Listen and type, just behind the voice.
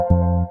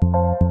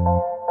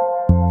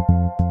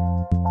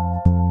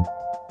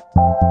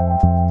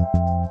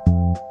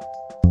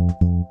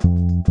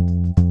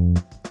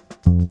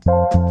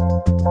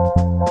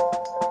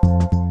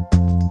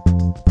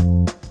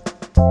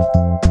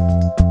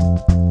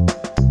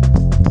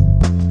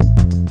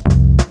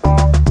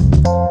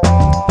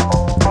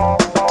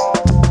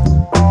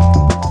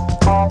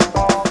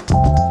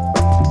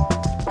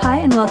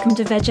Welcome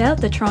to Veg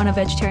Out, the Toronto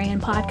Vegetarian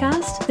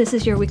Podcast. This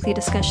is your weekly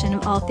discussion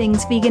of all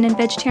things vegan and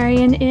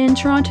vegetarian in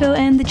Toronto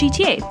and the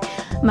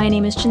GTA. My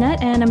name is Jeanette,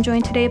 and I'm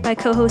joined today by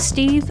co-host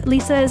Steve.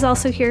 Lisa is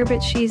also here,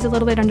 but she's a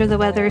little bit under the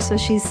weather, so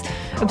she's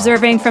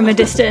observing from a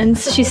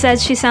distance. She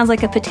says she sounds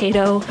like a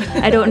potato.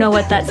 I don't know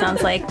what that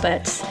sounds like,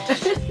 but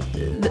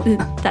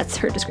that's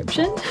her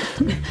description.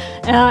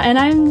 And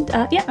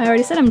I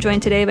already said I'm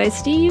joined today by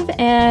Steve,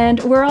 and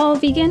we're all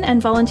vegan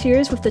and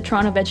volunteers with the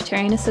Toronto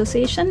Vegetarian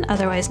Association,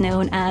 otherwise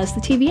known as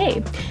the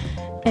TVA.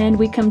 And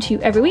we come to you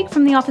every week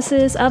from the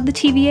offices of the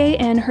TVA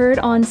and heard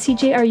on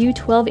CJRU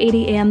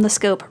 1280 AM The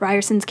Scope,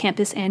 Ryerson's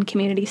campus and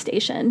community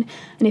station.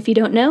 And if you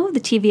don't know, the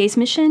TVA's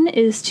mission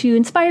is to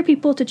inspire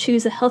people to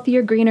choose a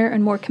healthier, greener,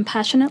 and more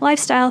compassionate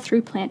lifestyle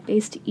through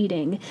plant-based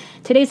eating.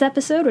 Today's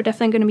episode, we're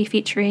definitely going to be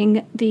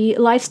featuring the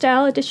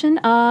lifestyle edition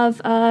of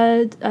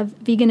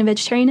vegan and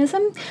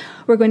vegetarianism.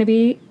 We're going to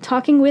be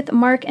talking with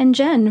Mark and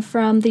Jen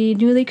from the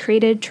newly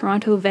created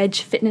Toronto Veg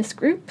Fitness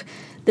Group.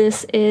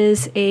 This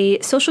is a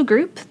social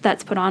group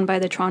that's put on by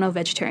the Toronto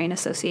Vegetarian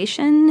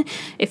Association.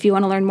 If you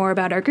want to learn more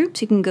about our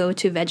groups, you can go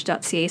to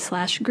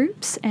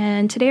veg.ca/groups.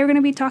 And today we're going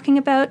to be talking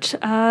about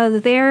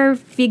their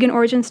vegan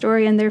origin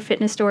story and their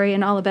fitness story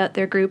and all about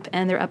their group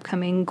and their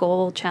upcoming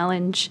goal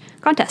challenge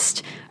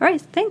contest. All right,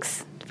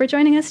 thanks for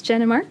joining us,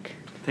 Jen and Mark.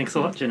 Thanks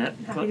a lot, Jeanette.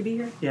 Happy to be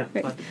here. Yeah,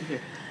 Great. glad to be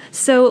here.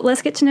 So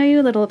let's get to know you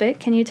a little bit.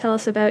 Can you tell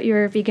us about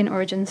your vegan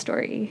origin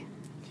story?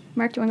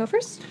 Mark, do you want to go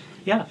first?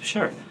 Yeah,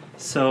 sure.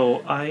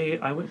 So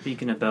I went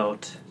vegan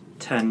about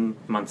 10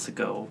 months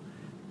ago,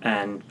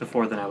 and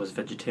before then I was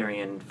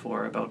vegetarian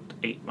for about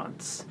 8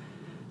 months.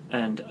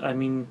 And I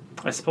mean,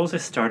 I suppose I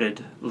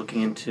started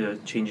looking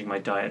into changing my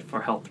diet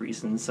for health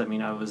reasons. I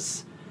mean,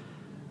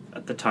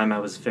 at the time I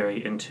was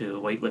very into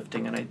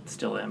weightlifting, and I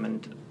still am,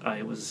 and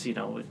I was,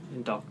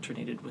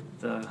 indoctrinated with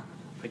the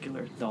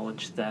regular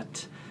knowledge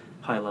that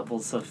high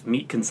levels of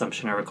meat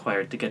consumption are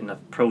required to get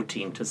enough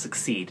protein to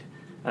succeed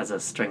as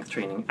a strength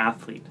training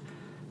athlete.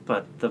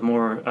 But the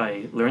more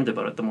I learned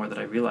about it, the more that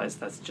I realized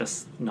that's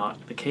just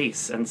not the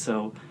case. And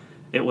so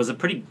it was a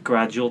pretty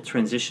gradual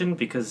transition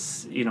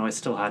because, I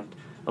still had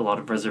a lot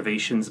of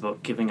reservations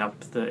about giving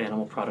up the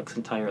animal products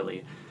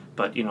entirely.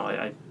 But,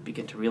 I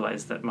began to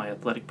realize that my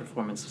athletic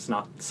performance was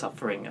not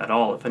suffering at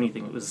all. If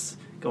anything, it was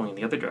going in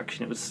the other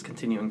direction. It was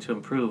continuing to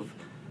improve.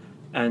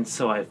 And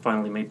so I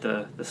finally made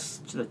the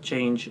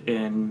change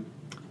in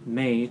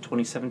May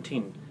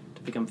 2017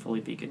 to become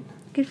fully vegan.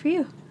 Good for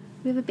you.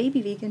 We have a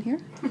baby vegan here.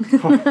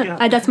 Oh,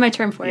 yeah. That's my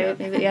term for Yeah. it,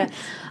 maybe, yeah.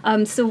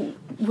 So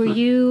were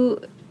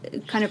you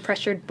kind of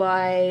pressured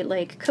by,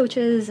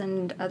 coaches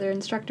and other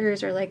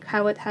instructors, or,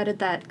 how did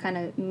that kind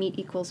of meat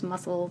equals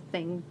muscle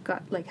thing,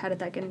 how did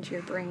that get into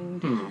your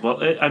brain? Well,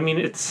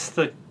 it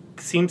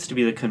seems to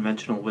be the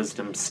conventional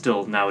wisdom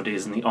still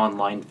nowadays in the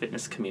online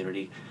fitness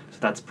community. So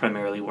that's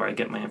primarily where I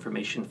get my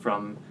information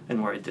from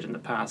and where I did in the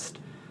past.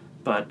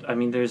 But,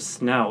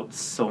 there's now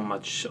so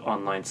much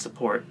online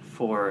support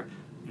for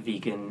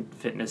vegan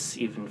fitness,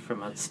 even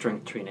from a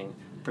strength training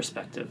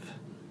perspective.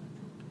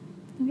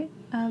 Okay.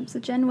 So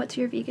Jen, what's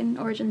your vegan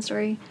origin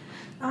story?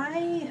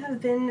 I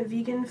have been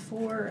vegan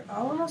for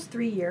almost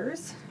 3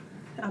 years.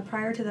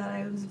 Prior to that,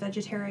 I was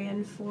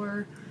vegetarian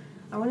for,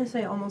 I want to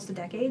say, almost a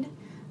decade.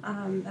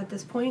 At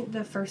this point,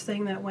 the first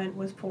thing that went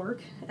was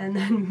pork, and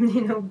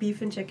then,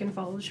 beef and chicken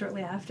followed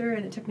shortly after,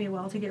 and it took me a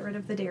while to get rid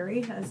of the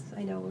dairy, as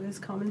I know is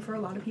common for a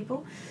lot of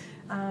people.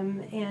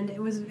 And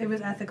it was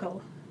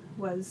ethical,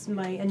 was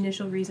my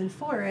initial reason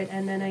for it,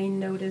 and then I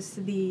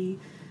noticed the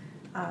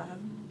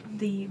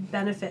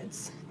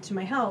benefits to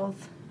my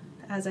health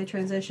as I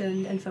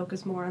transitioned and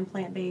focused more on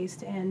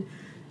plant-based and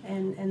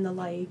the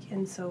like.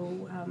 And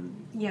so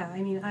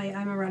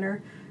I'm a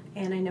runner,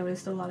 and I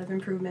noticed a lot of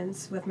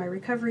improvements with my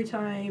recovery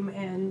time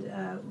and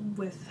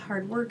with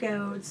hard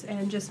workouts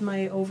and just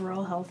my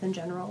overall health in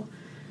general.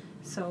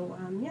 So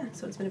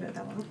so it's been about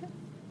that long.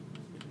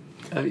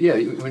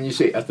 When you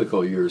say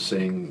ethical, you're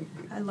saying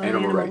I love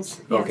animal animals.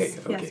 rights. Yes,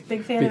 Okay. yes,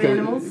 big fan of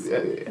animals.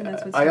 And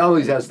that's what's I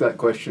always ask that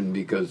question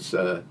because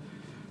the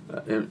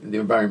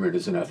environment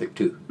is an ethic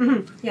too.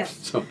 Mm-hmm. Yes.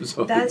 So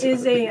That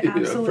is a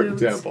absolute. For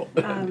example.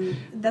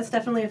 That's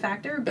definitely a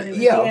factor, but it was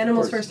Yeah, the of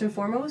animals course. first and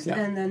foremost, Yeah.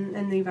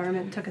 and the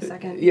environment took a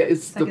second. Yeah,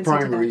 it's the second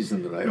prime seat to that.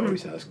 reason that I Mhm.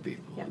 always ask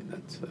people. Yeah. And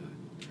that's,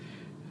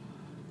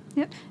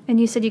 Yep. And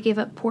you said you gave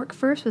up pork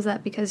first. Was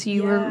that because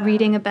you were Yeah.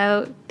 reading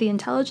about the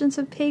intelligence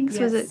of pigs?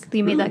 Was Yes. it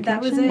you made that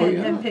That was connection? it.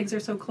 Oh, yeah. And pigs are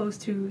so close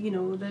to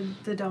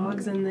the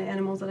dogs and the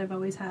animals that I've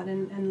always had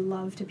and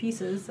loved to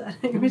pieces. That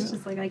it was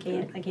just like I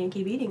can't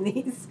keep eating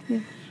these. Yeah.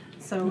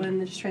 So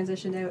and it just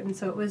transitioned out, and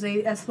so it was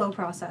a slow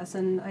process,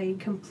 and I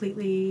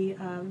completely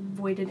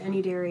avoided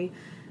any dairy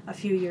a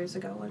few years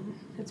ago, and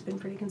it's been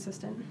pretty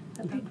consistent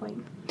at that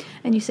point.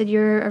 And you said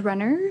you're a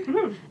runner.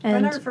 Mm-hmm. And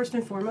Runner first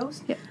and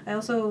foremost. Yep. I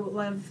also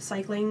love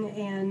cycling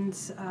and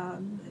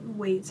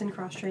weights and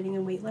cross training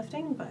and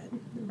weightlifting, but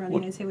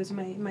running I'd say was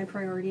my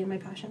priority and my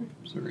passion.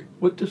 sorry.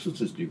 What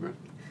distances do you run?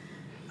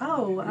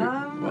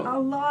 A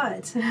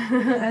lot.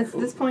 At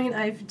this point,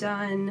 I've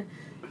done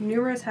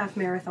numerous half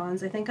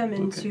marathons. I think I'm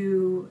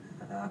into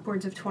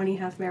upwards of 20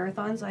 half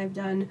marathons. I've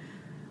done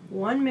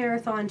one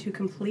marathon to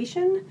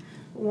completion,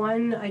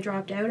 one I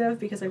dropped out of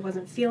because I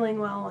wasn't feeling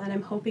well, and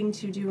I'm hoping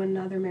to do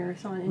another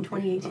marathon in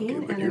 2018. Okay,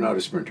 but and you're not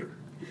a sprinter.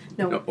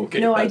 No, okay.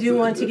 no, I do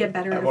want to get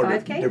better at a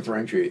 5K. To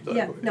differentiate that.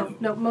 Yeah,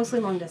 no, mostly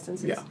long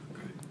distances. Yeah.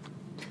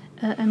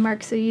 And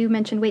Mark, so you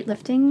mentioned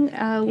weightlifting.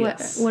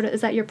 Yes. What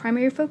is that your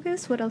primary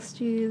focus? What else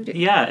do you do?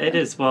 Yeah, it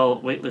is.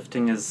 Well,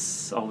 weightlifting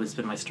has always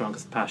been my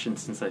strongest passion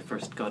since I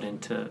first got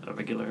into a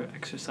regular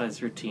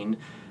exercise routine.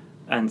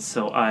 And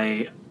so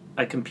I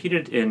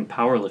competed in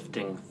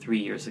powerlifting 3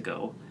 years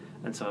ago.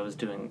 And so I was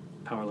doing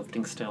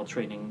powerlifting style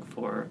training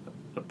for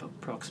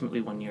approximately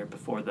 1 year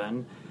before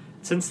then.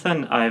 Since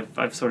then,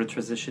 I've sort of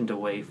transitioned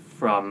away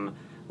from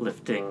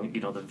lifting,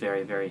 the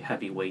very, very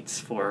heavy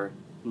weights for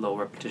low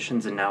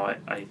repetitions, and now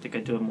I think I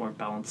do a more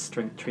balanced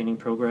strength training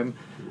program.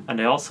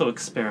 And I also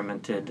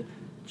experimented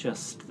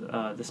just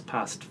this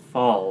past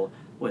fall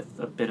with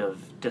a bit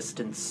of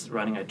distance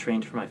running. I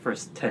trained for my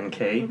first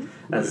 10K,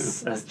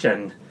 as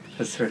Jen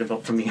has heard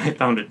about from me. I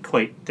found it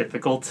quite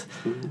difficult,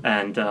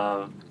 and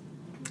I'm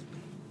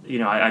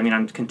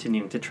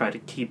continuing to try to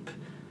keep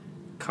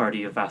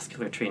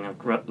cardiovascular training,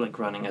 like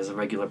running, as a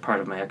regular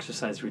part of my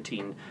exercise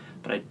routine.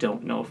 But I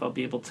don't know if I'll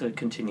be able to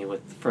continue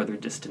with further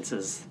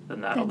distances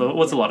than that, although it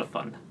was a lot of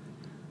fun.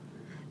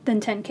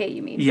 Then 10K,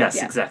 you mean? Yes,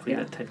 Yeah, exactly,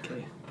 yeah. the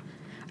 10K.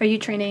 Are you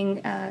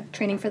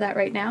training for that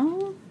right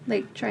now?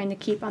 Like trying to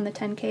keep on the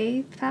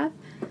 10K path?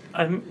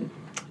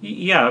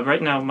 Yeah,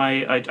 right now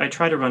I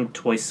try to run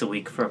twice a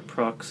week for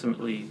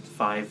approximately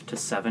 5 to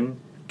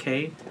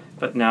 7K,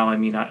 but now,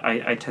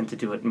 I tend to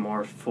do it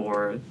more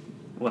for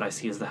what I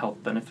see as the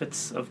health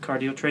benefits of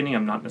cardio training.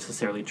 I'm not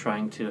necessarily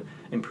trying to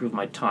improve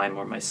my time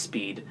or my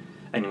speed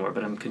anymore,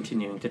 but I'm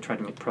continuing to try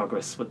to make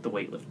progress with the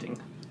weightlifting.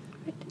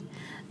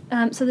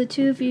 So the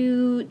two of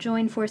you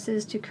joined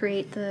forces to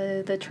create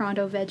the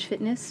Toronto Veg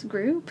Fitness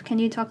group. Can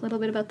you talk a little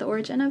bit about the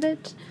origin of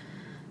it?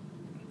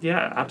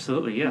 Yeah,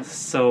 absolutely, yes.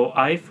 So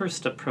I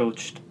first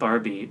approached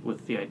Barbie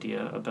with the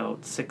idea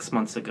about 6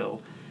 months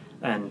ago,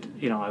 and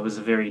I was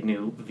a very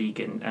new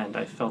vegan, and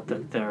I felt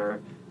that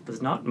there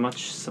was not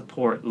much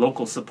support,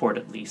 local support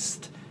at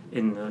least,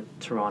 in the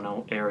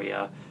Toronto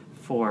area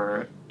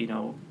for,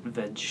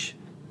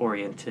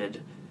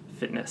 veg-oriented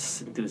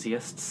fitness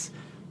enthusiasts.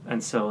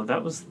 And so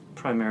that was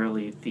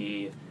primarily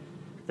the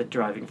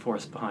driving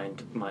force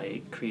behind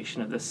my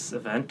creation of this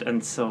event.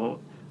 And so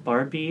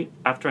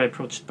after I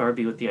approached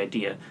Barbie with the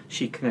idea,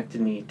 she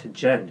connected me to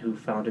Jen, who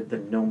founded the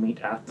No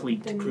Meat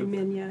Athlete group. The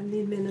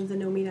admin of the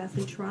No Meat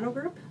Athlete Toronto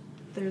group.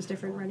 There's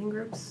different running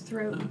groups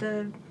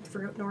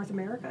throughout North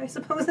America, I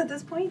suppose, at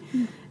this point.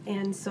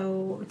 And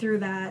so through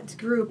that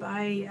group,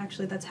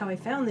 that's how I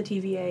found the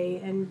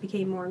TVA and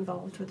became more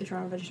involved with the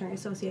Toronto Vegetarian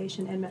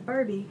Association and met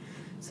Barbie.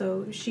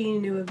 So she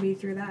knew of me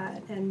through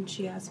that, and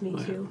she asked me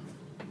to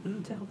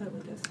help out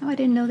with this. Oh, I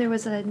didn't know there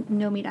was a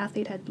No Meat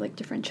Athlete had like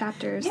different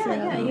chapters.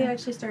 Yeah, he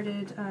actually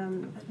started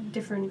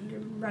different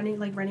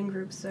running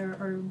groups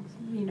or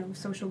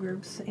social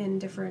groups in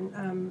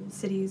different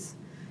cities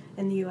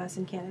in the U.S.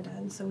 and Canada,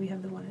 and so we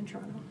have the one in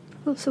Toronto.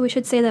 Cool. So we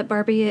should say that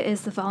Barbie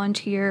is the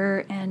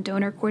volunteer and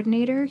donor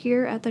coordinator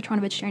here at the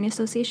Toronto Vegetarian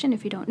Association,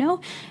 if you don't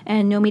know.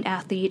 And No Meat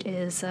Athlete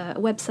is a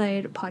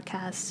website, a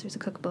podcast, there's a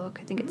cookbook.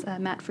 I think it's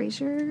Matt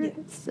Fraser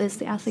is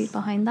the athlete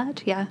behind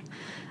that. Yeah.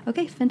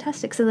 Okay,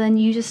 fantastic. So then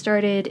you just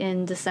started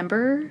in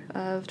December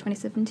of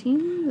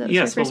 2017? That was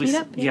your first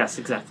meetup? Yes,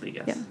 exactly,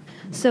 yes. Yeah.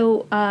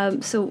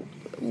 So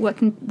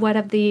what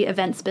have the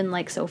events been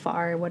like so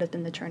far? What has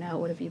been the turnout?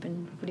 What have you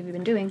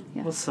been doing?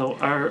 Yeah. Well, so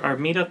our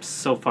meetups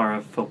so far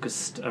have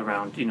focused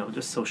around,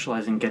 just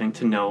socializing, getting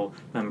to know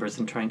members,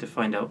 and trying to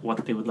find out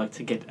what they would like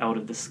to get out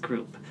of this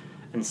group.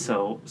 And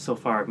so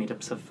far our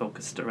meetups have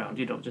focused around,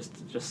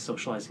 just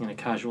socializing in a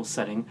casual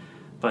setting.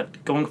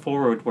 But going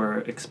forward,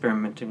 we're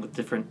experimenting with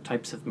different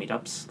types of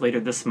meetups.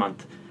 Later this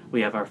month,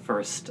 we have our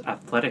first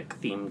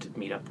athletic-themed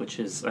meetup, which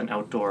is an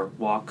outdoor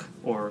walk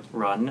or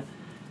run.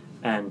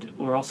 And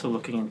we're also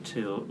looking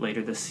into,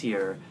 later this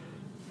year,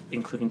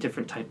 including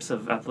different types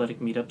of athletic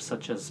meetups,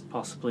 such as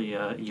possibly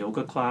a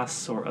yoga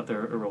class or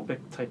other aerobic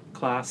type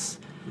class,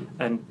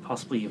 and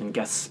possibly even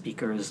guest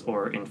speakers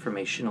or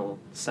informational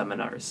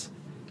seminars.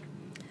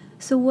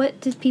 So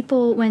what did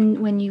people,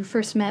 when you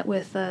first met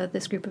with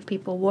this group of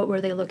people, what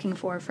were they looking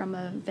for from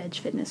a veg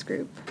fitness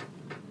group?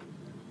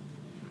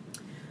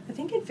 I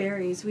think it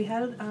varies. We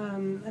had,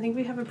 I think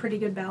we have a pretty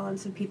good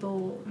balance of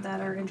people that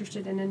are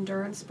interested in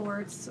endurance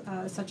sports,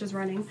 such as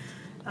running,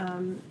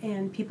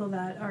 and people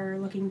that are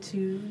looking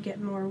to get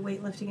more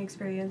weightlifting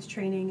experience,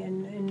 training,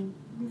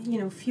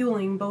 and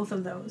fueling both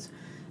of those.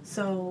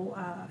 So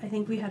I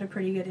think we had a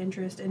pretty good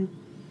interest in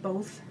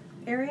both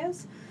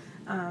areas,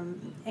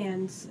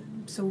 and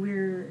so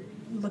we're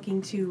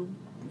looking to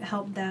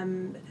help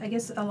them. I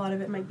guess a lot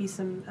of it might be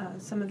some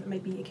of it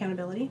might be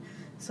accountability.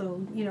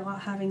 So,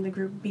 having the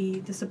group be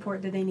the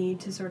support that they need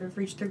to sort of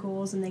reach their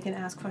goals, and they can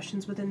ask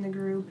questions within the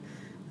group.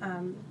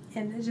 And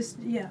it just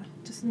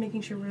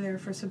making sure we're there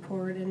for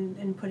support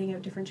and putting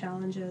out different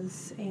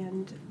challenges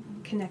and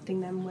connecting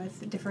them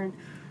with different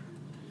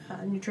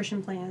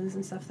nutrition plans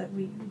and stuff that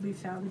we've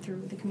found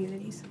through the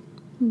communities.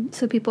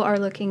 So people are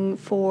looking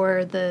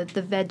for the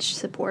veg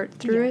support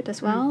through it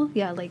as well? Mm-hmm.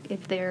 Yeah, like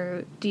if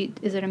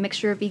is it a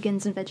mixture of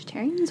vegans and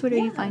vegetarians? What are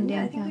you finding?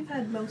 Yeah, I think we've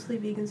had mostly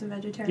vegans and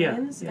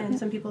vegetarians and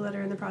some people that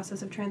are in the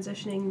process of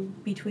transitioning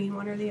between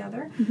one or the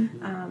other.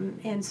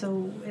 Mm-hmm. And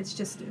so it's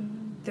just,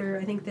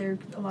 I think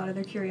a lot of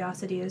their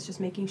curiosity is just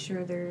making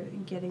sure they're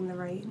getting the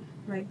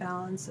right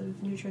balance of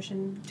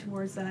nutrition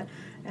towards that.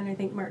 And I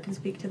think Mark can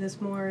speak to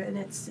this more, and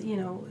it's,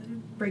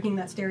 breaking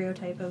that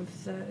stereotype of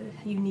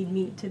you need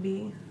meat to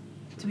be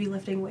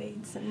lifting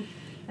weights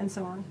and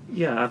so on.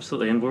 Yeah,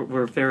 absolutely. And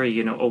we're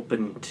very,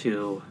 open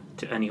to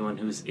anyone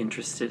who's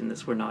interested in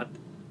this. We're not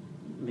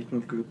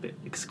making the group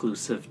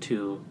exclusive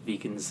to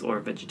vegans or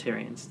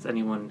vegetarians. It's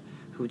anyone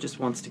who just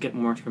wants to get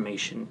more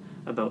information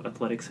about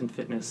athletics and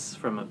fitness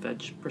from a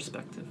veg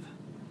perspective.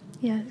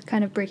 Yeah,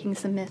 kind of breaking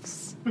some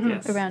myths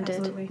around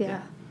absolutely. It.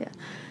 Yeah.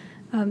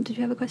 Did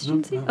you have a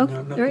question, Steve? No,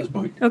 not at this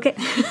point. Okay.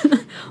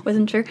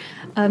 Wasn't sure.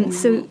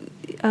 So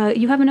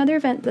you have another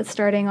event that's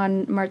starting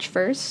on March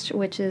 1st,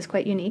 which is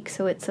quite unique.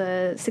 So it's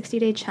a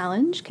 60-day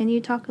challenge. Can you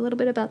talk a little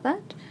bit about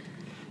that?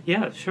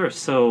 Yeah, sure.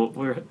 So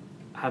we're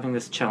having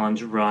this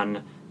challenge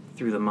run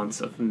through the months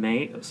of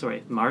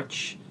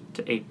March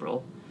to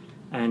April.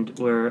 And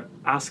we're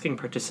asking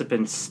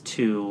participants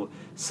to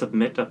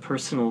submit a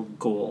personal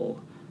goal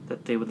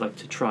that they would like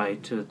to try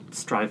to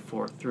strive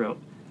for throughout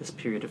this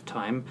period of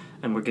time,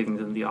 and we're giving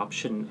them the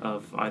option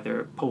of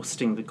either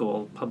posting the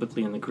goal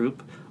publicly in the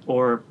group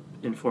or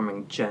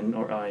informing Jen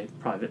or I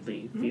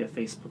privately via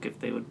Facebook if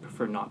they would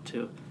prefer not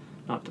to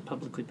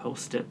publicly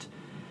post it.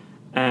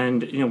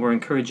 And we're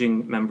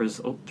encouraging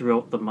members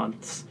throughout the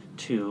months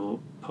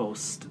to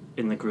post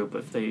in the group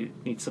if they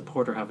need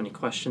support or have any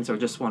questions or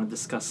just want to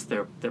discuss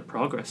their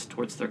progress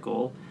towards their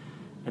goal.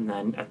 And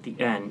then at the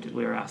end,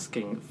 we're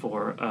asking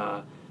for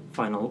a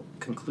final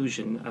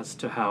conclusion as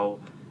to how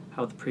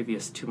the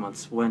previous 2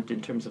 months went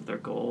in terms of their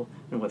goal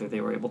and whether they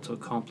were able to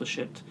accomplish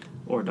it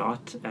or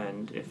not,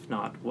 and if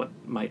not, what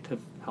might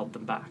have held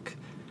them back.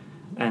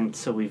 And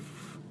so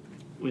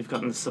we've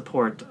gotten the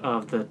support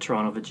of the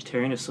Toronto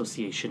Vegetarian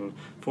Association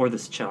for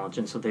this challenge,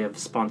 and so they have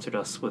sponsored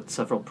us with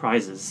several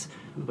prizes,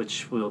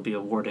 which we'll be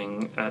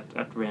awarding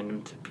at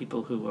random to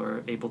people who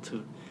are able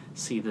to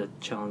see the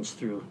challenge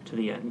through to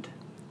the end.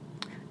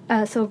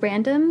 So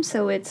random,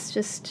 so it's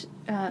just,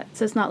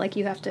 so it's not like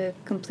you have to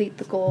complete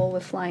the goal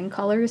with flying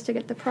colors to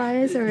get the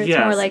prize, or it's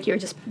more like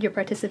you're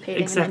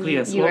participating exactly,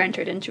 and then you're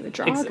entered into a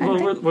draw kind of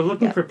thing? We're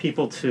looking for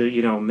people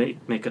to,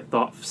 make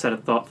set a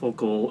thoughtful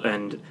goal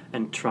and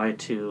try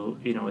to,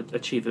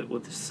 achieve it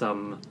with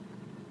some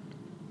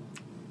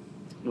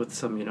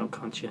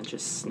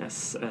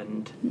conscientiousness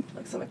and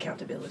like some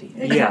accountability.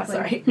 Yeah,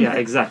 sorry. Yeah,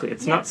 exactly.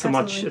 It's not so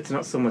absolutely. much. It's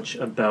not so much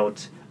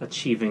about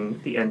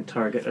achieving the end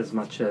target as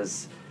much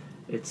as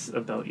it's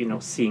about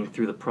seeing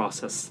through the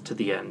process to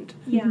the end.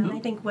 Yeah, and I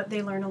think what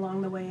they learn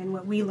along the way and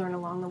what we learn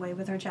along the way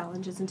with our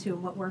challenges and too,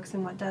 what works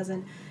and what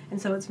doesn't.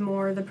 And so it's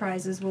more the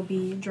prizes will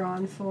be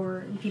drawn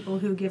for people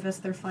who give us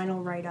their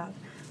final write-up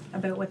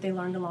about what they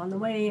learned along the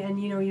way.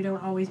 And you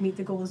don't always meet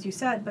the goals you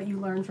set, but you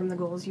learn from the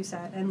goals you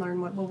set and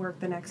learn what will work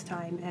the next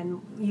time. And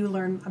you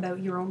learn about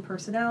your own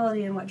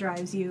personality and what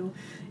drives you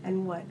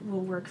and what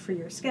will work for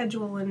your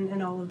schedule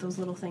and all of those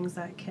little things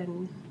that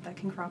can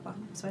crop up.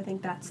 So I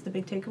think that's the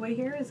big takeaway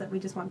here, is that we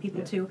just want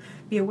people to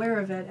be aware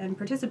of it and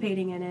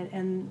participating in it.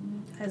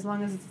 And as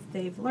long as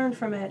they've learned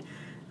from it,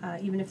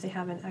 even if they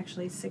haven't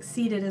actually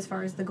succeeded as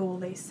far as the goal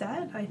they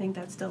set, I think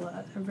that's still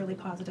a really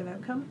positive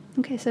outcome.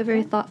 Okay, so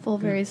very thoughtful,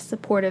 very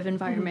supportive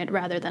environment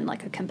rather than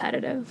like a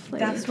competitive.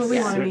 That's what we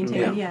want to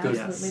maintain. Yeah, absolutely.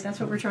 Yes. That's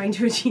what we're trying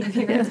to achieve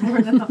here. It's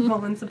more than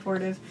thoughtful and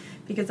supportive,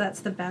 because that's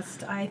the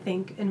best, I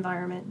think,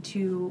 environment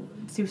to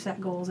set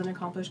goals and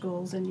accomplish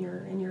goals in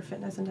your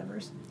fitness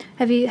endeavors.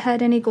 Have you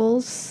had any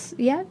goals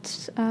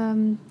yet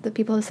that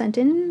people have sent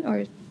in,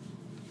 or?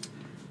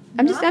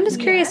 I'm just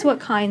curious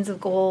what kinds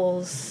of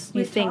goals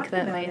you think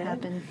that might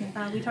happen.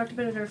 We talked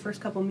about it at our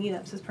first couple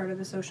meetups as part of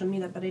the social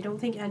meetup, but I don't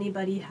think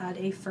anybody had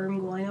a firm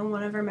goal. I know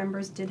one of our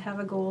members did have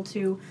a goal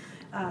to,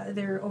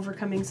 they're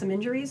overcoming some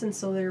injuries, and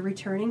so they're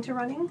returning to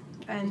running,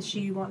 and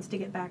she wants to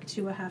get back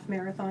to a half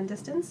marathon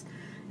distance.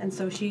 And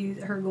so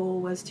her goal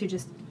was to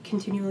just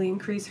continually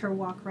increase her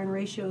walk-run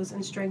ratios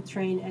and strength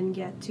train and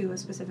get to a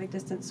specific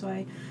distance. So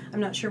I'm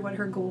not sure what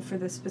her goal for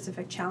this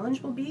specific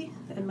challenge will be.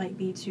 It might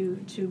be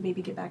to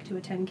maybe get back to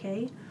a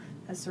 10K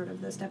as sort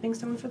of the stepping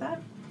stone for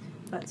that.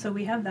 But so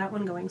we have that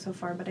one going so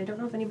far, but I don't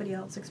know if anybody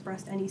else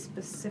expressed any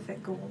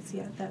specific goals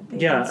yet that they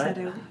set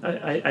out.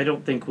 I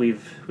don't think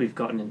we've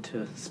gotten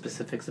into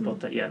specifics about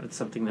that yet. It's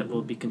something that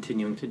we'll be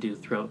continuing to do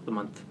throughout the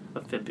month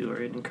of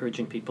February, and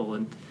encouraging people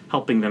and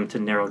helping them to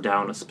narrow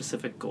down a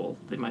specific goal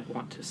they might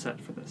want to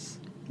set for this.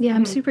 Yeah,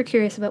 I'm super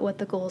curious about what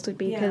the goals would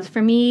be, because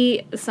for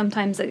me,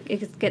 sometimes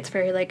it gets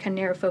very like a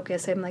narrow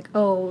focus. I'm like,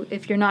 oh,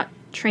 if you're not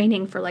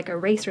training for like a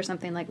race or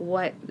something, like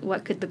what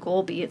could the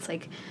goal be? It's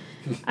like,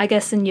 I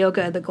guess in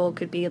yoga the goal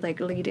could be like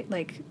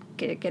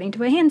getting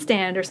to a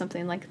handstand or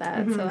something like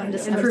that. So I'm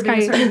just improving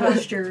a certain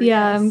posture.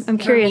 Yeah, yes. I'm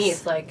curious. For me,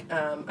 it's like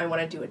I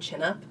want to do a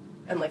chin up.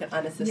 And like an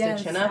unassisted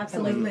Yes, chin up,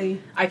 absolutely. and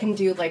like I can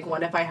do like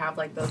one if I have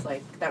like those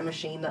like that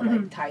machine that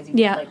like ties you,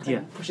 Yeah. like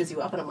Yeah. pushes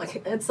you up, and I'm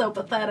like, it's so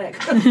pathetic.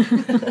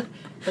 But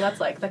that's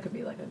like that could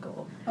be like a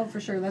goal. Oh, for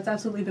sure. That's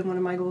absolutely been one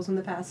of my goals in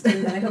the past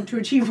too, that I hope to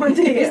achieve one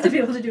day is to be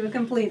able to do a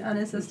complete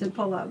unassisted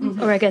pull-up.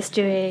 Or I guess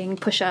doing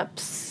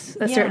push-ups,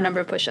 a Yeah. certain number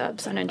of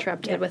push-ups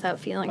uninterrupted without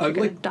feeling like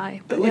you're going to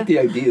die. I But like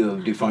yeah. the idea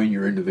of define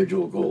your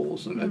individual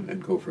goals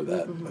and go for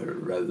that,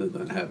 rather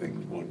than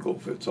having one goal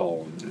fits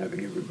all and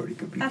having everybody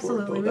compete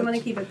Absolutely. for it. We Though want to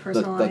that's- keep it That's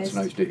personalized.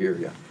 nice to hear,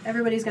 yeah.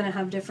 Everybody's going to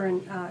have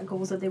different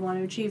goals that they want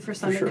to achieve. For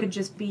some, For sure. it could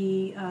just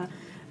be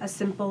as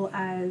simple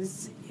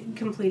as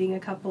completing a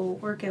couple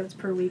workouts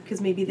per week, because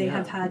maybe they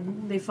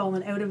they've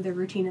fallen out of their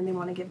routine and they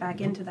want to get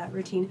back into that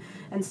routine.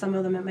 And some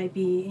of them, it might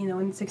be,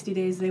 in 60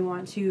 days they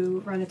want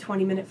to run a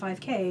 20-minute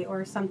 5K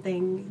or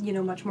something,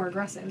 much more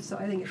aggressive. So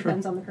I think it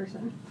depends on the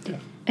person. Yeah.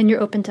 And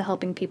you're open to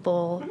helping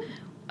people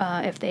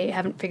if they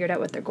haven't figured out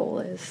what their goal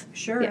is.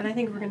 Sure, Yeah. and I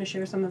think we're going to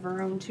share some of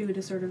our own too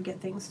to sort of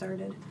get things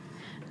started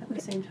at the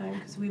same time,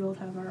 because we both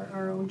have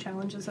our own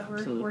challenges that we're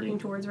Absolutely. working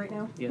towards right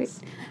now. Yes.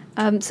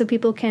 So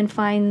people can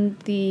find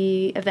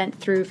the event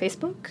through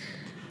Facebook?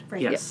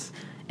 Right. Yes.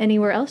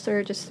 Anywhere else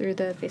or just through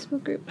the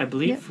Facebook group? I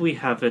believe we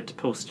have it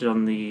posted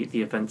on the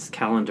events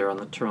calendar on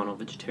the Toronto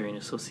Vegetarian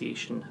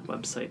Association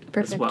website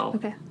Perfect. as well.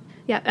 Okay.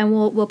 Yeah, and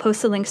we'll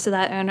post the links to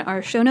that in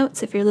our show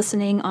notes. If you're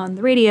listening on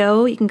the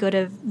radio, you can go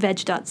to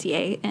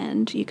veg.ca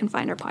and you can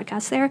find our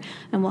podcast there,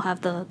 and we'll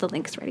have the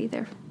links ready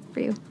there for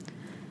you.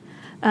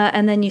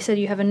 And then you said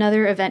you have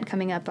another event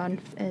coming up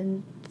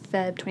in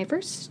Feb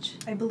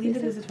 21st? I believe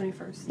it is the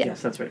 21st. Yeah.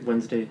 Yes, that's right.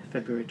 Wednesday,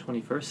 February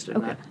 21st, and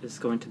Okay. that is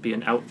going to be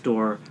an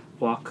outdoor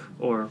walk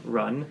or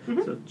run.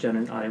 So Jen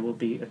and I will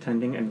be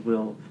attending, and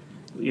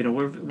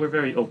we're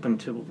very open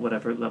to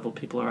whatever level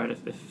people are at.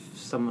 If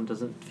someone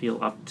doesn't feel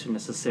up to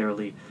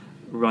necessarily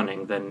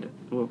running, then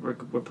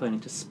we're planning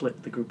to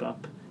split the group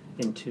up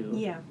into.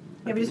 Yeah,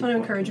 we just want to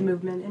encourage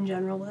movement in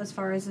general as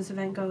far as this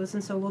event goes,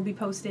 and so we'll be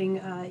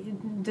posting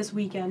this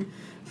weekend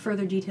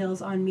further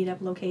details on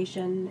meetup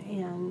location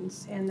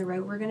and the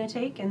route we're going to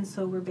take, and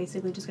so we're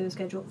basically just going to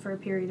schedule it for a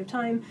period of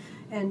time,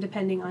 and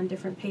depending on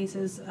different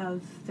paces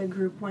of the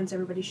group, once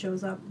everybody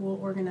shows up,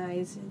 we'll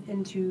organize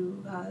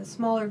into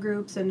smaller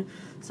groups, and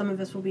some of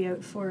us will be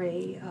out for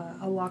a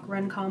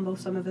walk-run combo,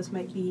 some of us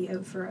might be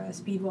out for a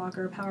speed walk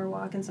or a power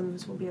walk, and some of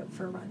us will be out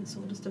for a run, so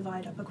we'll just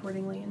divide up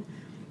accordingly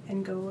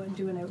and go and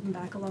do an out and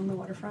back along the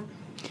waterfront.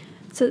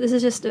 So this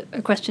is just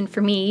a question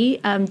for me.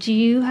 Do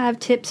you have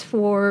tips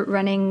for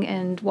running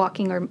and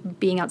walking or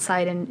being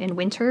outside in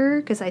winter?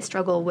 Because I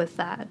struggle with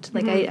that.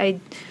 Like I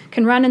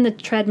can run in the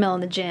treadmill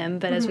in the gym,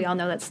 but as we all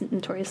know, that's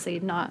notoriously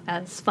not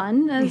as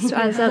fun as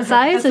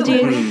outside. So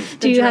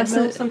do you have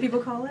some people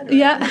call it? Or,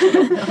 Yeah.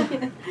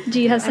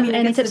 Do you have I mean, it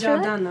any gets the tips for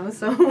job that? done though,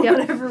 so Yep.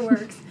 whatever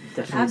works.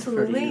 Definitely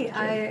Absolutely.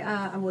 prefer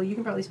to use Well, you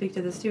can probably speak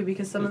to this too,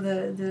 because some of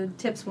the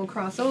tips will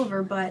cross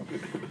over, but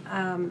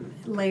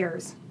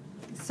layers.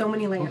 So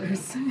many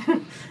layers.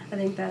 I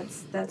think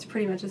that's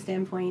pretty much a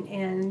standpoint.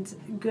 And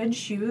good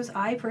shoes.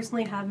 I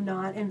personally have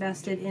not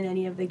invested in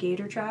any of the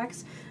Gator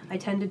tracks. I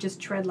tend to just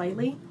tread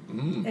lightly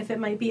if it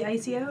might be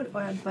icy out.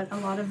 But a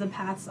lot of the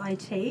paths I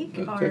take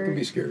That can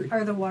be scary.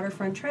 are the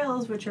waterfront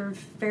trails, which are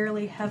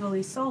fairly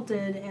heavily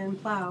salted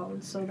and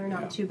plowed, so they're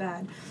not too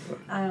bad.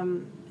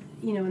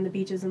 In the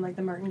beaches and like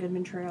the Martin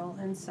Goodman Trail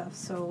and stuff,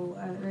 so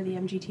or the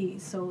MGT.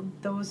 So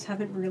those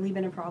haven't really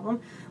been a problem.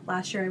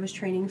 Last year I was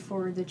training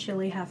for the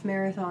Chile half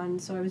marathon,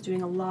 so I was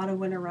doing a lot of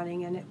winter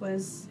running, and it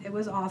was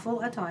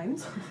awful at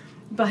times,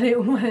 but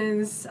it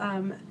was.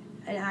 And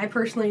I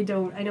personally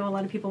don't. I know a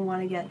lot of people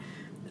want to get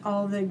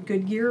all the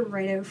good gear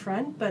right out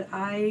front, but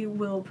I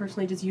will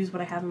personally just use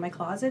what I have in my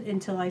closet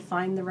until I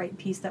find the right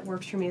piece that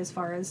works for me as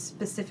far as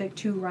specific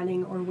to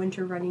running or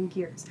winter running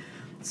gears.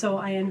 So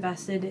I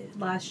invested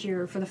last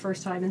year for the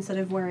first time, instead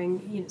of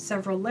wearing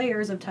several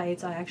layers of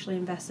tights, I actually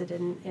invested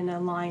in a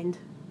lined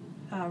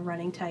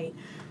running tight.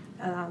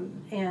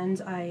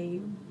 And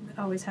I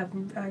always have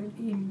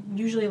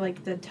usually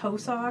like the toe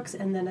socks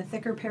and then a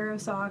thicker pair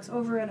of socks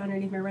over it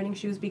underneath my running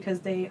shoes, because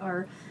they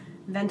are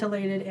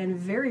ventilated and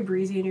very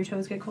breezy and your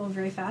toes get cold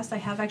very fast. I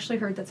have actually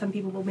heard that some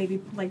people will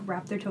maybe like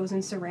wrap their toes in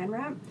saran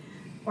wrap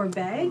or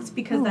bags,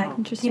 because that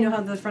interesting. how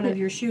the front of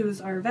your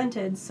shoes are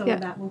vented, so Yeah.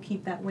 that will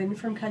keep that wind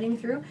from cutting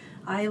through.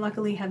 I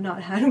luckily have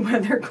not had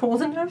weather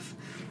cold enough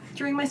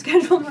during my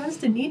scheduled runs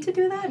to need to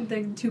do that.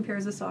 The 2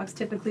 pairs of socks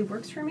typically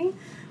works for me,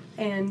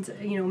 and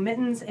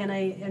mittens. And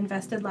I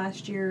invested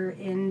last year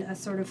in a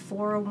sort of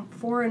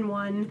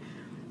 4-in-1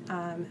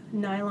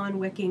 nylon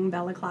wicking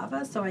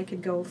balaclava, so I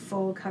could go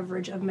full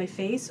coverage of my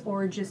face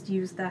or just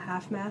use the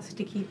half mask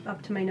to keep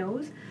up to my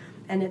nose.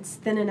 And it's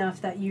thin enough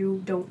that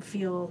you don't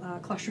feel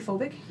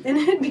claustrophobic in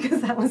it,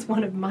 because that was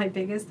one of my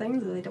biggest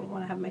things, is I don't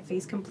want to have my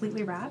face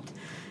completely wrapped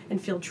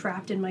and feel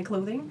trapped in my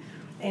clothing.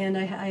 And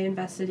I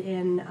invested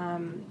in,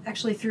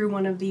 actually through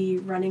one of the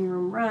running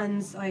room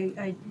runs,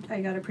 I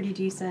got a pretty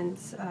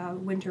decent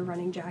winter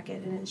running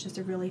jacket, and it's just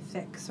a really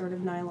thick sort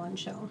of nylon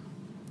shell.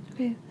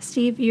 Okay.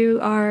 Steve, you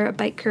are a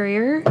bike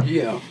courier.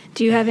 Yeah.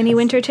 Do you have any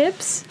winter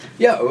tips?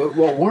 Yeah,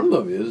 well, one of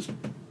them is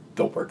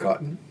don't wear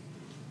cotton.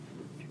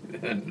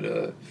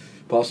 And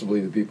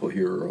possibly the people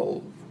here are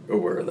all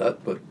aware of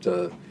that, but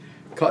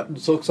cotton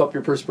soaks up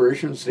your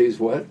perspiration, stays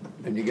wet,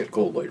 and you get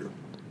cold later.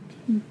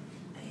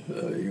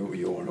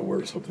 You want to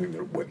wear something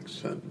that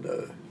wicks,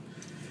 and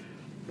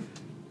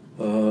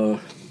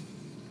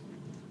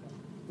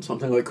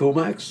something like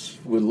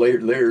Comax with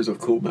layers of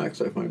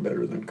Comax I find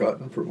better than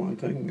cotton for one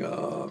thing.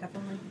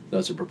 Definitely.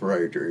 That's a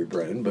proprietary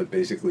brand, but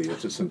basically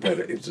it's a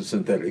synthetic. It's a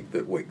synthetic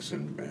that wicks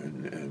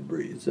and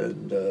breathes,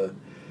 and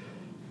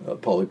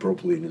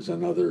polypropylene is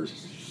another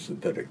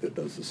synthetic that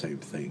does the same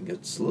thing.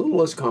 It's a little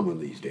less common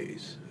these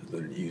days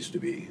than it used to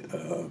be,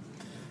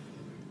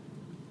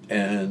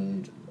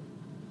 and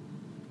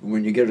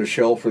when you get a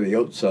shell for the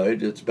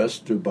outside, it's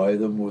best to buy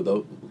them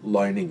without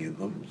lining in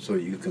them, so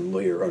you can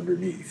layer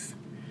underneath.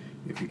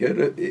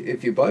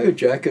 If you buy a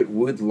jacket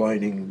with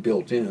lining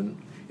built in,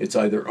 it's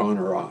either on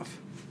or off.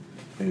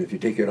 And if you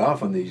take it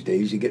off on these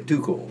days, you get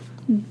too cold.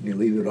 You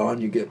leave it on,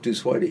 you get too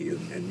sweaty,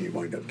 and you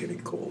wind up getting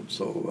cold.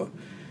 So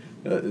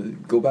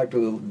go back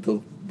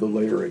to the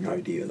layering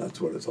idea. That's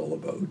what it's all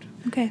about.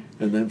 Okay.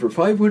 And then for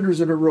 5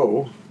 winters in a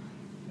row,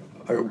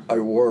 I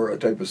wore a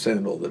type of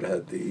sandal that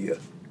had the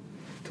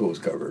toes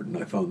covered, and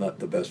I found that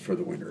the best for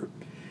the winter.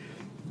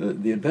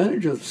 The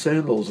advantage of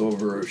sandals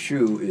over a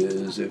shoe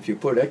is if you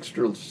put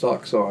extra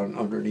socks on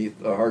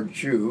underneath a hard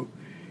shoe,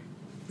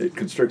 it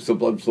constricts the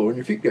blood flow and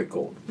your feet get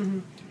cold.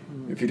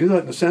 Mm-hmm. If you do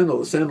that in a sandal,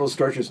 the sandal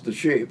starches to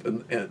shape,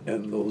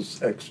 and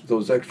those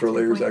extra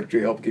layers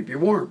actually help keep you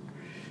warm.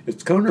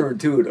 It's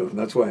counterintuitive, and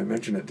that's why I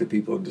mention it to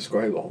people and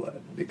describe all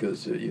that,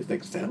 because you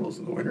think sandals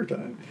in the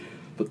wintertime.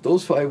 But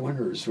those 5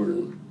 winters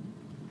were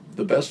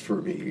the best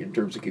for me in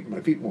terms of keeping my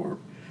feet warm.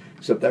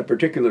 Except that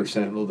particular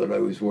sandal that I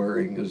was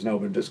wearing has now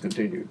been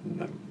discontinued,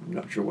 and I'm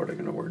not sure what I'm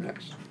going to wear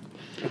next.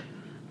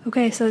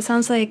 Okay, so it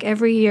sounds like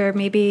every year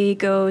maybe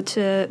go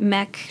to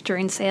MEC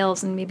during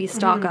sales and maybe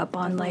stock up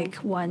on like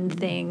one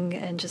thing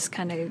and just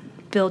kind of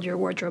build your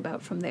wardrobe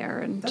out from there.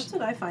 And that's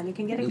what I find. It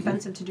can get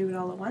expensive to do it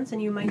all at once,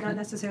 and you might not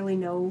necessarily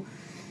know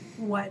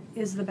what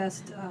is the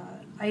best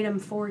item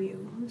for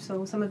you.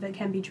 So some of it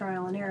can be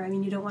trial and error. I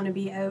mean, you don't want to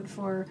be out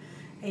for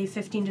a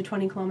 15 to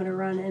 20 kilometer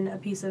run in a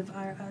piece of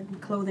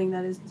clothing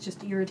that is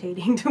just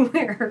irritating to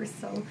wear.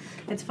 So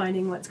it's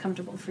finding what's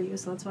comfortable for you.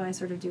 So that's why I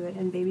sort of do it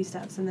in baby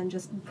steps and then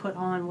just put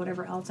on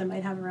whatever else I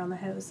might have around the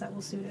house that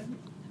will suit it.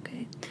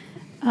 Okay.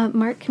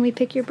 Mark, can we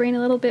pick your brain a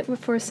little bit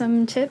for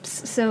some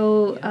tips?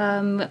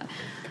 So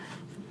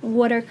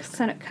what are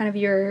kind of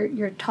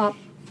your top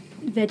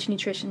veg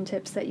nutrition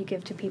tips that you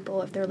give to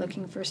people if they're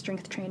looking for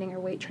strength training or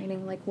weight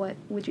training? Like, what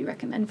would you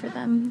recommend for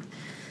them?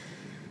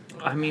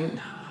 I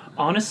mean,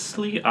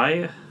 honestly,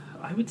 I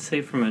would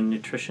say from a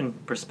nutrition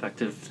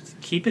perspective,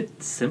 keep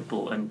it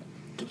simple, and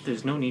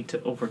there's no need to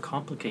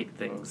overcomplicate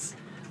things.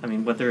 I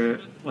mean, whether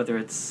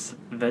it's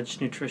veg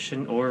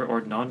nutrition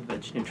or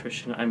non-veg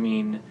nutrition, I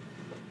mean,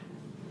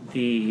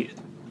 the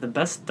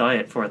best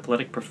diet for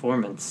athletic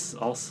performance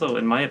also,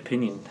 in my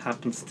opinion,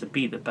 happens to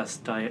be the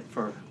best diet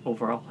for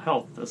overall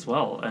health as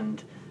well.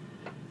 And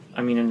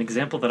I mean, an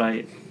example that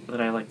I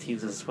like to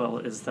use as well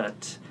is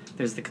that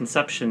there's the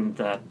conception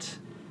that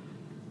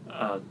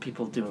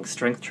people doing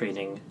strength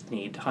training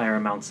need higher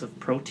amounts of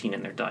protein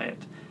in their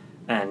diet.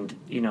 And,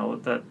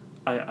 that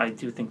I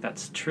do think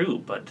that's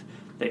true, but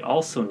they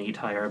also need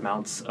higher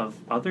amounts of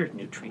other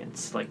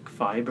nutrients, like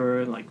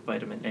fiber, like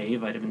vitamin A,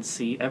 vitamin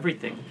C,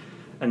 everything.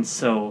 And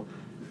so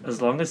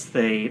as long as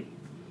they,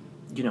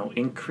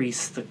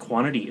 increase the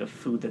quantity of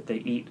food that they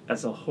eat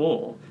as a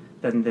whole,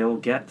 then they'll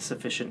get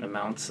sufficient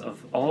amounts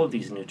of all of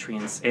these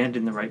nutrients and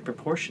in the right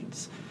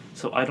proportions.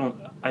 So I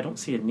don't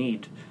see a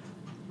need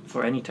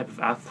for any type of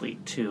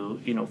athlete to,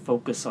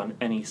 focus on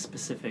any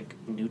specific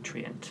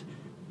nutrient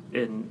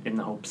in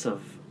the hopes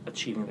of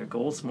achieving their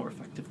goals more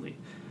effectively.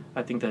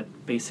 I think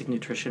that basic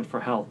nutrition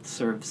for health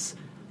serves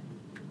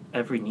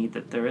every need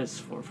that there is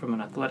from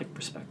an athletic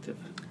perspective.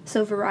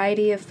 So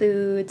variety of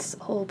foods,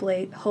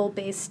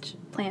 whole-based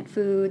plant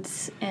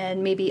foods,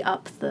 and maybe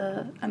up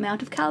the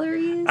amount of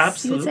calories.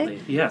 Absolutely,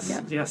 you would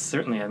say? Yes,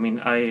 certainly. I mean,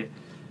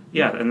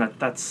 and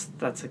that's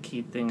a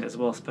key thing as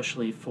well,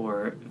 especially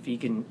for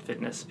vegan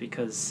fitness,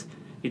 because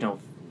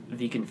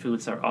vegan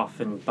foods are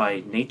often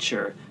by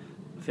nature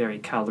very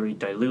calorie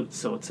dilute,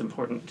 so it's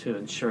important to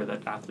ensure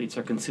that athletes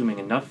are consuming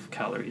enough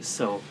calories.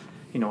 So,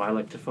 I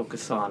like to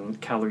focus on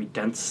calorie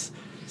dense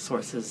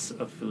sources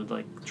of food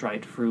like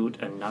dried fruit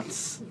and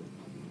nuts,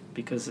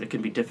 because it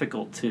can be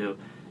difficult to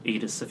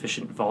eat a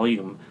sufficient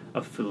volume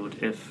of food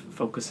if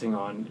focusing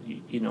on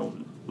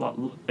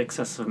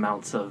excessive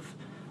amounts of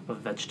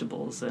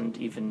vegetables and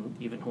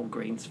even whole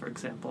grains, for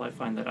example. I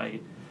find that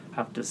I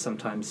have to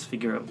sometimes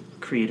figure out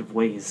creative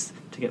ways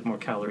to get more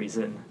calories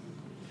in.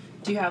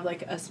 Do you have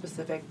like a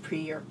specific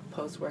pre or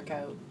post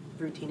workout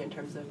routine in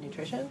terms of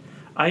nutrition?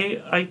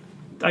 I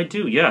I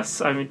do,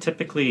 yes. I mean,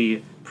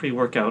 typically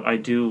pre-workout, I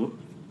do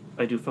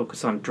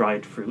focus on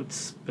dried fruits,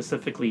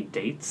 specifically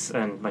dates,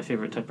 and my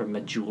favorite type are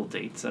medjool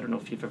dates. I don't know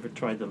if you've ever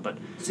tried them, but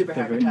Super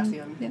high they're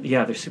potassium.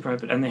 yeah, they're super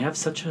high, and they have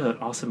such an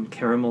awesome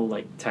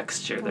caramel-like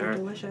texture. Oh,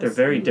 delicious. They're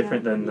very Yeah.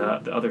 different than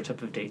the other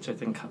type of dates. I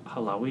think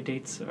Halawi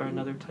dates are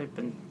another type,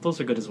 and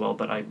those are good as well.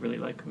 But I really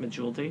like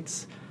medjool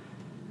dates,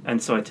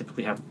 and so I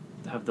typically have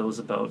those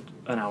about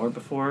an hour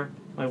before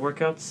my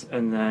workouts,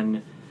 and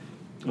then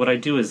what I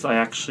do is I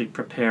actually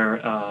prepare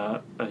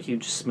a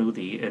huge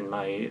smoothie in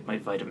my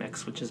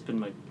Vitamix, which has been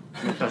my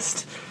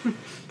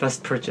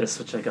best purchase,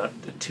 which I got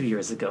 2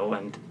 years ago,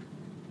 and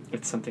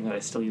it's something that I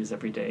still use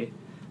every day.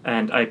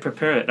 And I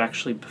prepare it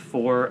actually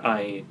before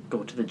I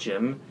go to the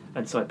gym,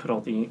 and so I put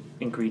all the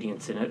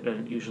ingredients in it,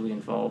 and it usually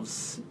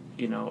involves,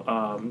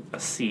 a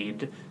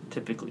seed,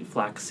 typically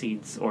flax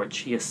seeds or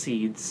chia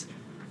seeds,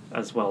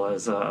 as well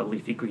as a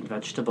leafy green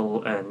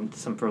vegetable and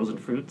some frozen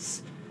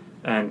fruits.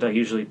 And I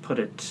usually put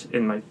it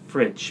in my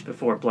fridge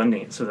before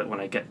blending it so that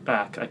when I get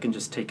back, I can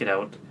just take it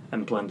out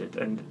and blend it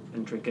and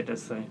drink it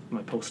as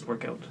my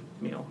post-workout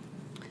meal.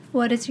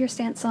 What is your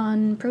stance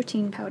on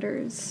protein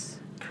powders?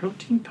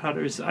 Protein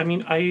powders, I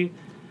mean, I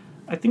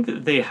think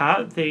that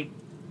they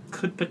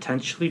could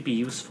potentially be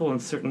useful in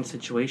certain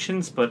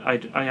situations, but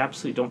I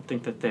absolutely don't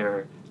think that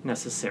they're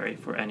necessary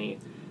for any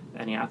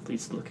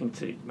athletes looking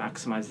to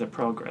maximize their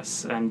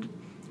progress. And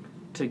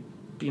to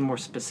be more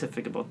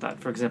specific about that,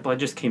 for example, I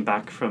just came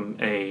back from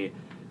a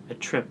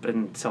trip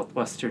in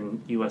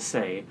southwestern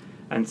USA,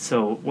 and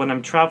so when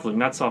I'm traveling,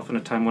 that's often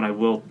a time when I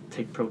will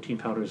take protein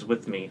powders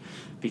with me,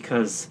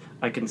 because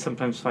I can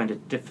sometimes find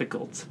it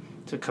difficult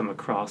to come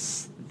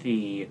across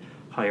the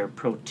higher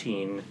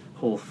protein,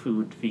 whole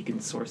food,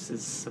 vegan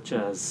sources, such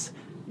as,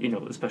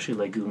 especially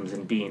legumes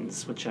and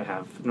beans, which I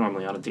have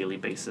normally on a daily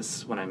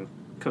basis when I'm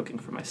cooking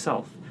for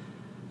myself.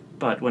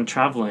 But when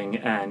traveling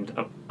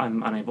and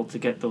I'm unable to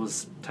get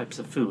those types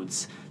of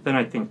foods, then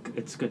I think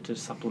it's good to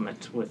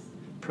supplement with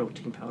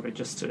protein powder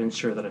just to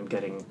ensure that I'm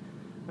getting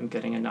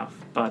enough.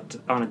 But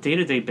on a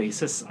day-to-day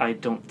basis, I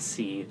don't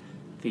see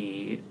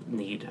the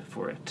need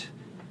for it.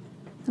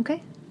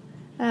 Okay.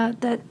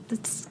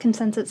 That's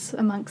consensus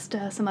amongst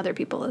some other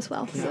people as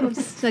well. So I'd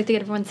just like to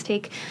get everyone's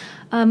take.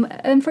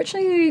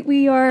 Unfortunately,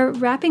 we are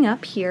wrapping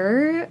up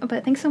here,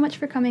 but thanks so much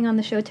for coming on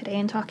the show today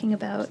and talking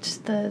about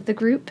the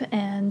group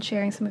and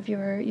sharing some of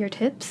your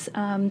tips.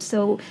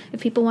 So if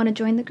people want to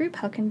join the group,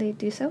 how can they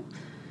do so?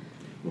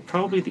 Well,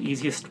 probably the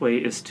easiest way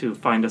is to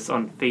find us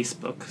on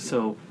Facebook.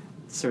 So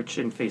search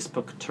in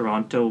Facebook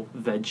Toronto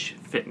Veg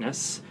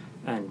Fitness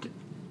and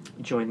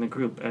join the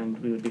group, and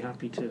we would be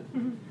happy to.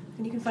 Mm-hmm.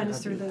 And you can find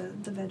us through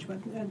the Veg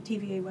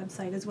TVA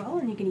website as well,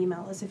 and you can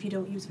email us if you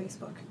don't use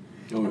Facebook.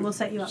 And we'll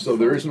set you up. So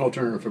there is an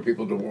alternative for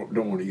people who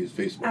don't want to use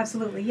Facebook.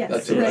 Absolutely, yes.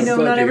 That's I know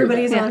not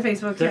everybody's on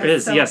Facebook. There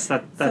is, yes.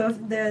 So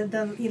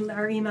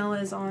our email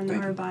is on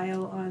our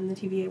bio on the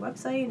TVA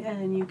website,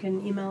 and you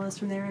can email us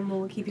from there, and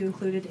we'll keep you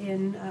included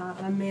in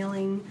a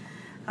mailing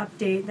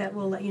update that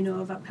will let you know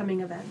of upcoming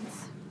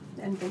events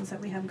and things that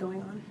we have going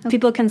on.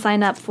 People can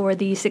sign up for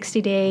the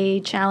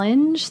 60-day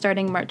challenge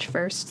starting March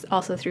 1st,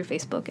 also through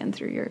Facebook and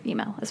through your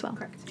email as well.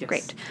 Correct. Yes.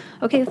 Great.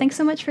 Okay, thanks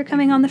so much for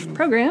coming on the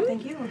program.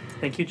 Thank you.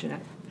 Thank you,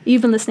 Jeanette.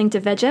 You've been listening to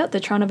Veg Out, the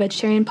Toronto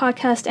Vegetarian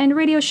podcast and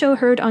radio show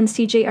heard on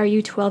CJRU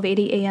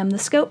 1280 AM The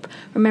Scope.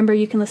 Remember,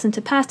 you can listen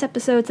to past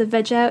episodes of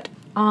Veg Out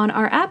on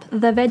our app,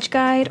 The Veg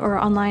Guide, or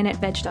online at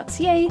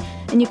veg.ca,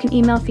 and you can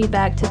email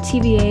feedback to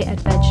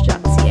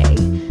tva@veg.ca.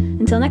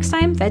 Until next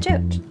time, Veg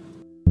Out.